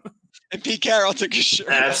shirt off. And Pete Carroll took his shirt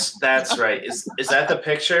off. That's right. Is that the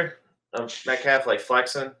picture of Metcalf like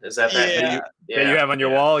flexing? Is that Yeah. That you have on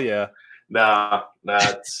your wall? Yeah. No,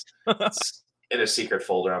 it's in a secret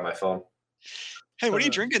folder on my phone. Hey, what are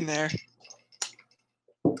you drinking there?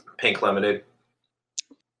 Pink lemonade.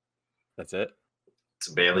 That's it. It's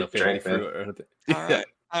a Bailey drink, man. All right.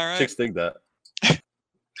 All right. Chicks think that.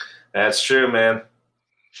 That's true, man.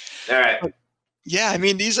 All right. Yeah, I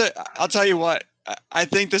mean, I'll tell you what. I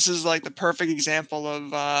think this is like the perfect example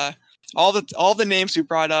of all the names we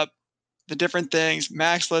brought up, the different things,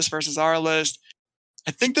 Max list versus our list.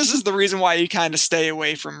 I think this is the reason why you kind of stay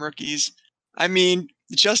away from rookies. I mean,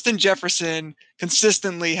 Justin Jefferson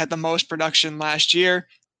consistently had the most production last year.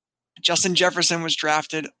 Justin Jefferson was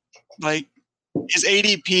drafted like his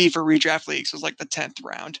ADP for redraft leagues was like the 10th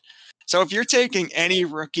round. So if you're taking any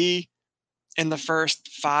rookie in the first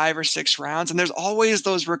 5 or 6 rounds, and there's always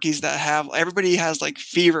those rookies that everybody has like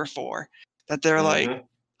fever for, that they're like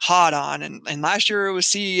hot on. And last year it was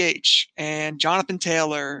CEH and Jonathan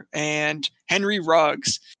Taylor and Henry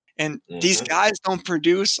Ruggs. And these guys don't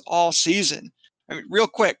produce all season. I mean, real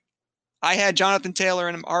quick, I had Jonathan Taylor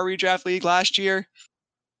in our redraft league last year.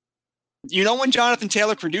 You know when Jonathan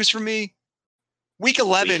Taylor produced for me? Week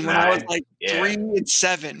 11 when I was like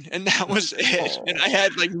 3-7, and that was it. And I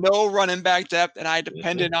had like no running back depth, and I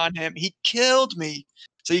depended on him. He killed me.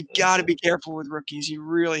 So you got to be careful with rookies. You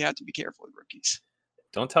really have to be careful with rookies.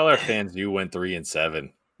 Don't tell our fans you went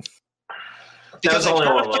 3-7. Because I only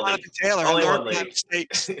trust one Jonathan Taylor and learned my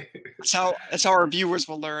mistakes. That's how our viewers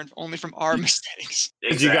will learn, only from our mistakes.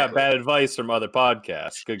 Because you got bad advice from other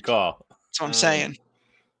podcasts. Good call. That's what I'm saying.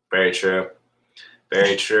 Very true.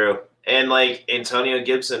 Very true. And like Antonio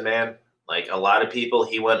Gibson, man, like a lot of people,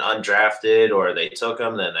 he went undrafted or they took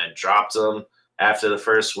him and then dropped him after the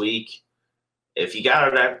first week. If you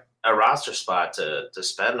got a roster spot to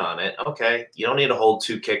spend on it, okay. You don't need to hold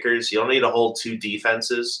 2 kickers. You don't need to hold 2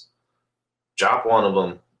 defenses. Drop one of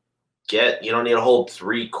them. You don't need to hold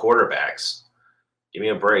 3 quarterbacks. Give me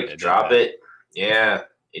a break. Drop it. Yeah.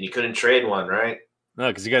 And you couldn't trade one, right? No,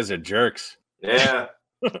 because you guys are jerks. Yeah.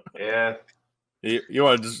 Yeah. You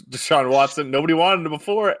wanted Deshaun Watson. Nobody wanted him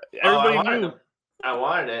before. Everybody knew. I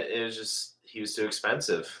wanted it. It was just he was too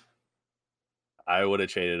expensive. I would have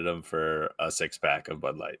traded him for a 6-pack of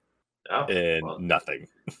Bud Light. Oh, nothing.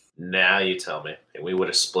 Now you tell me. And we would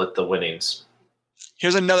have split the winnings.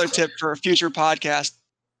 Here's another tip for a future podcast.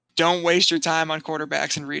 Don't waste your time on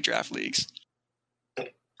quarterbacks in redraft leagues.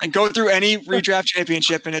 And go through any redraft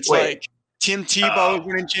championship, and it's like Tim Tebow is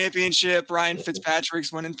winning championship, Ryan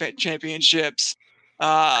Fitzpatrick's winning championships,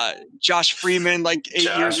 Josh Freeman like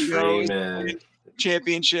 8 years ago winning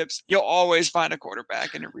championships. You'll always find a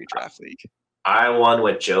quarterback in a redraft league. I won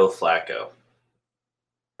with Joe Flacco.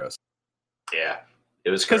 Gross. Yeah. It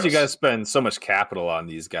was because you guys spend so much capital on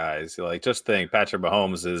these guys. Like, just think Patrick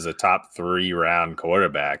Mahomes is a top 3 round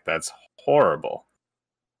quarterback. That's horrible.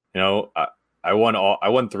 You know, I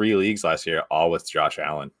won 3 leagues last year, all with Josh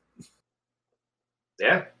Allen.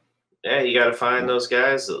 Yeah. Yeah, you got to find those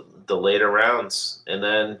guys the later rounds. And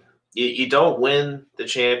then you don't win the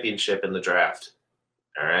championship in the draft.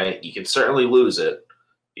 All right? You can certainly lose it.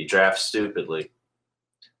 You draft stupidly.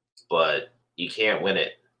 But you can't win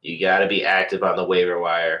it. You got to be active on the waiver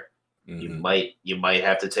wire. You might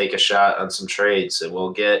have to take a shot on some trades, and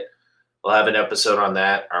we'll have an episode on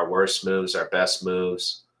that. Our worst moves, our best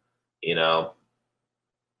moves. You know,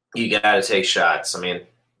 you got to take shots. I mean,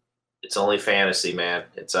 it's only fantasy, man.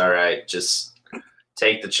 It's all right. Just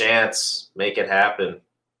take the chance, make it happen.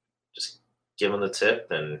 Just give them the tip,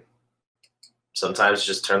 and sometimes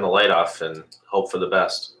just turn the light off and hope for the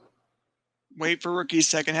best. Wait for rookies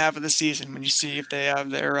second half of the season when you see if they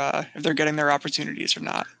have if they're getting their opportunities or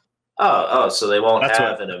not. Oh, so they won't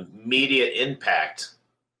have an immediate impact.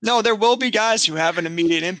 No, there will be guys who have an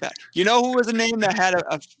immediate impact. You know who was a name that had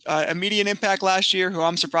a immediate impact last year, who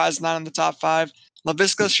I'm surprised is not in the top 5?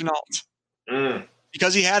 Laviska Shenault.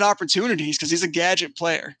 Because he had opportunities, because he's a gadget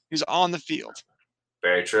player. He's on the field.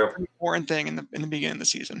 Very true. Important thing in the beginning of the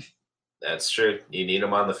season. That's true. You need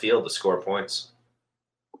him on the field to score points.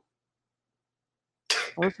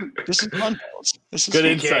 This is fun, fellas. This is good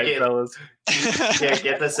fun. insight, fellas. Can't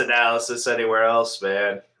get this analysis anywhere else,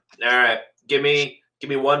 man. All right, give me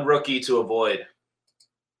one rookie to avoid.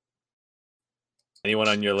 Anyone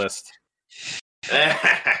on your list?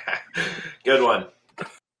 Good one.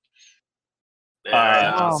 All right,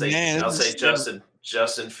 I'll say man,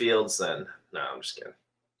 Justin Fields then. No, I'm just kidding.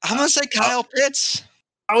 I'm gonna say Kyle Pitts.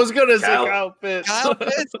 I was gonna say Kyle Pitts. Kyle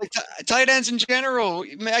Pitts, like tight ends in general.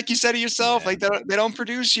 Like you said it yourself, like they don't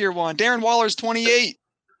produce year one. Darren Waller's 28.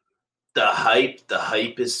 The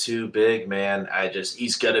hype is too big, man.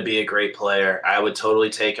 He's gonna be a great player. I would totally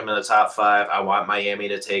take him in the top 5. I want Miami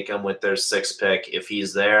to take him with their 6th pick. If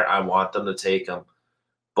he's there, I want them to take him.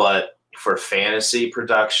 But for fantasy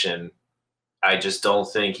production, I just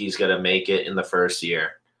don't think he's gonna make it in the first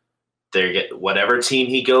year. Whatever team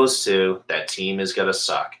he goes to, that team is gonna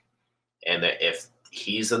suck. And if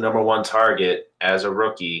he's the number 1 target as a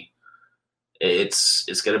rookie,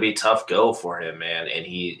 it's going to be a tough go for him, man. And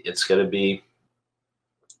it's going to be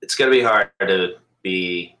hard to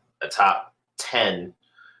be a top 10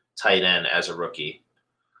 tight end as a rookie.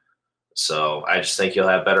 So I just think you'll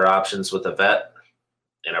have better options with a vet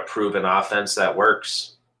and a proven offense that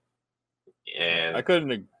works. And I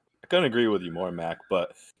couldn't agree with you more, Mac,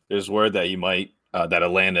 but there's word that he might that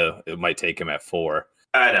Atlanta might take him at 4.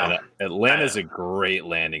 I know. And Atlanta's a great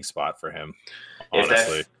landing spot for him,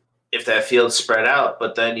 honestly. If that field's spread out,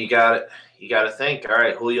 but then you got to think, all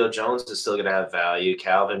right, Julio Jones is still going to have value.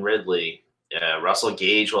 Calvin Ridley, Russell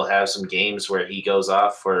Gage will have some games where he goes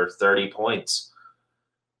off for 30 points.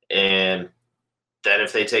 And then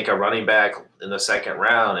if they take a running back in the 2nd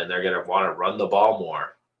round and they're going to want to run the ball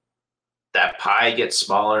more, that pie gets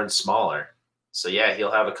smaller and smaller. So, yeah,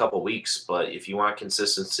 he'll have a couple weeks, but if you want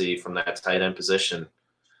consistency from that tight end position,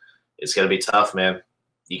 it's going to be tough, man.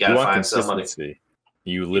 You got to find somebody.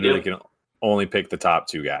 You literally can only pick the top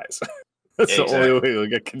 2 guys. That's the only way you'll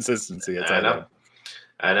get consistency. I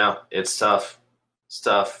know. It's tough.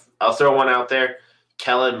 I'll throw one out there.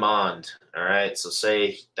 Kellen Mond. All right. So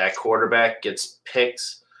say that quarterback gets picked.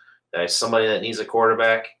 There's somebody that needs a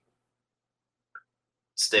quarterback.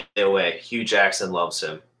 Stay away. Hugh Jackson loves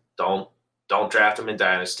him. Don't draft him in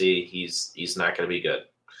Dynasty. He's not going to be good.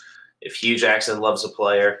 If Hugh Jackson loves a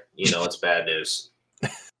player, it's bad news.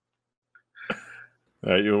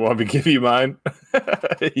 You want me to give you mine?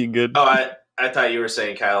 You good? Oh, I thought you were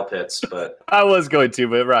saying Kyle Pitts, but I was going to,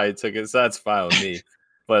 but Ryan took it, so that's fine with me.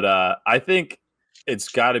 But I think it's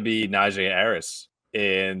got to be Najee Harris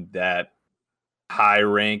in that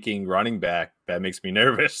high-ranking running back. That makes me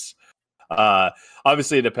nervous.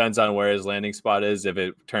 Obviously, it depends on where his landing spot is. If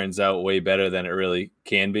it turns out way better than it really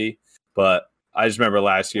can be, but I just remember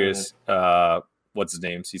last year's what's his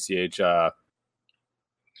name? CCH.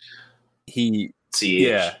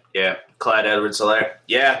 Clyde Edwards-Helaire.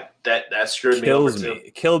 Yeah, that screwed me over too.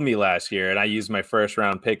 Killed me last year, and I used my 1st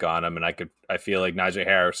round pick on him, and I feel like Najee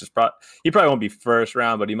Harris is he probably won't be 1st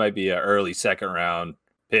round, but he might be an early 2nd round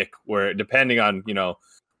pick, where depending on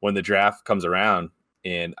when the draft comes around,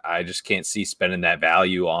 and I just can't see spending that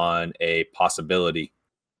value on a possibility.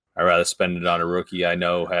 I'd rather spend it on a rookie I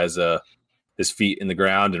know has his feet in the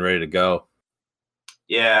ground and ready to go.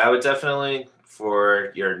 Yeah, I would definitely.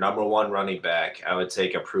 For your number 1 running back, I would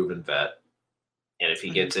take a proven vet. And if he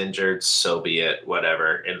gets injured, so be it,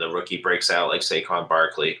 whatever. And the rookie breaks out like Saquon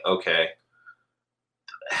Barkley. Okay.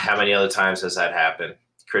 How many other times has that happened?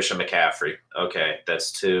 Christian McCaffrey. Okay,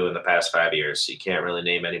 that's 2 in the past 5 years. You can't really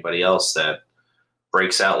name anybody else that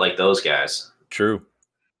breaks out like those guys. True.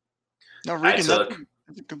 No, Regan, that's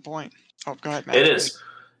a good point. Oh, go ahead, Matt. It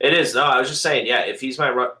is. No, I was just saying, yeah, if he's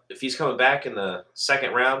coming back in the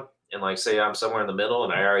 2nd round, and like say I'm somewhere in the middle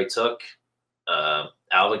and I already took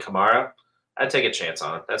Alvin Kamara, I'd take a chance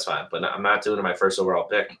on him. That's fine. But I'm not doing it my 1st overall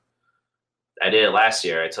pick. I did it last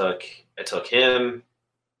year. I took him.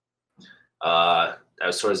 I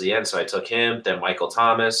was towards the end, so I took him, then Michael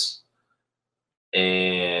Thomas,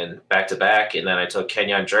 and back-to-back, and then I took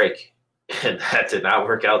Kenyon Drake. And that did not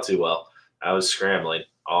work out too well. I was scrambling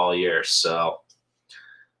all year. So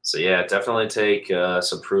yeah, definitely take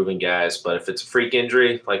some proven guys. But if it's a freak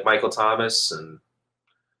injury like Michael Thomas, and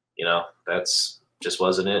that's just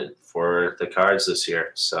wasn't it for the Cards this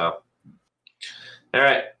year. So, all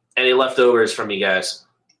right, any leftovers from you guys?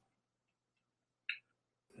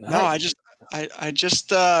 No, I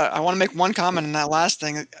want to make one comment on that last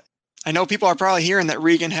thing. I know people are probably hearing that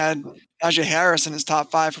Regan had Najee Harris in his top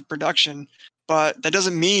 5 for production, but that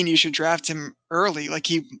doesn't mean you should draft him early. Like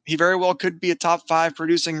he very well could be a top 5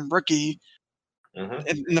 producing rookie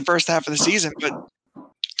in the first half of the season, but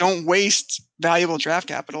don't waste valuable draft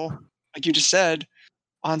capital, like you just said,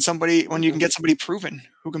 on somebody when you can get somebody proven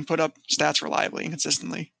who can put up stats reliably and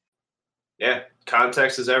consistently. Yeah,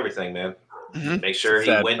 context is everything, man. Make sure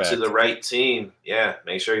he went to the right team. Yeah,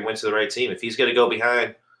 make sure he went to the right team. If he's going to go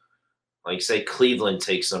behind, like say Cleveland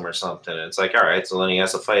takes him or something, it's like, all right, so then he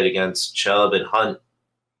has to fight against Chubb and Hunt.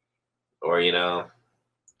 Or,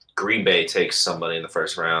 Green Bay takes somebody in the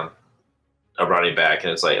 1st round. a running back,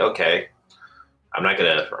 and it's like, okay, I'm not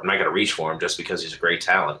gonna reach for him just because he's a great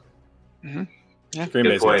talent. Mm-hmm. Yeah, Green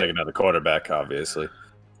Bay's gonna take another quarterback, obviously.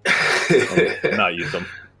 Not use them.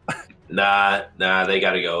 Nah, they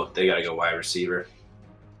gotta go. They gotta go wide receiver.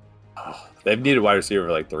 Oh, they've needed wide receiver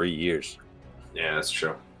for like 3 years. Yeah, that's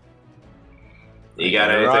true. You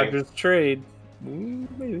got anything? Rodgers trade?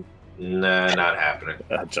 Maybe. Nah, not happening.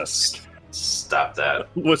 Just stop that.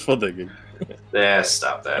 Wishful thinking. Yeah,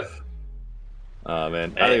 stop that. Oh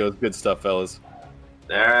man, I think it was good stuff, fellas.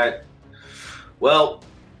 All right. Well,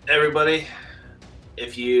 everybody,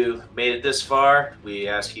 if you made it this far, we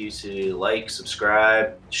ask you to like,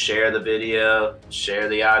 subscribe, share the video, share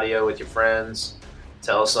the audio with your friends,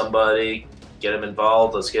 tell somebody, get them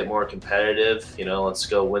involved. Let's get more competitive. Let's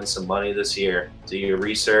go win some money this year. Do your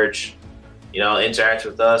research. Interact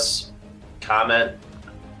with us, comment,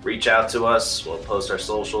 reach out to us. We'll post our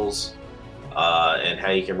socials and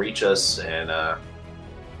how you can reach us, and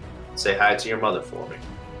say hi to your mother for me.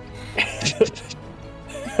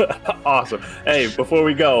 Awesome. Hey, before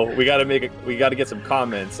we go, we gotta get some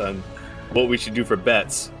comments on what we should do for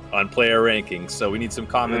bets on player rankings. So we need some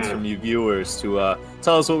comments from you viewers to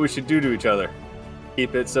tell us what we should do to each other.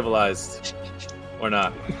 Keep it civilized or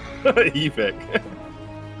not. You pick.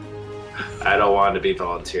 I don't want to be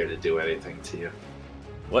volunteered to do anything to you.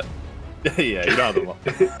 What? Yeah, you don't have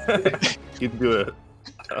the You can do it.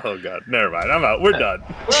 Oh God, never mind. I'm out. We're done.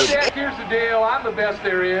 Well, Jack, here's the deal. I'm the best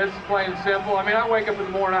there is, plain and simple. I mean, I wake up in the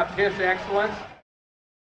morning, I piss excellence.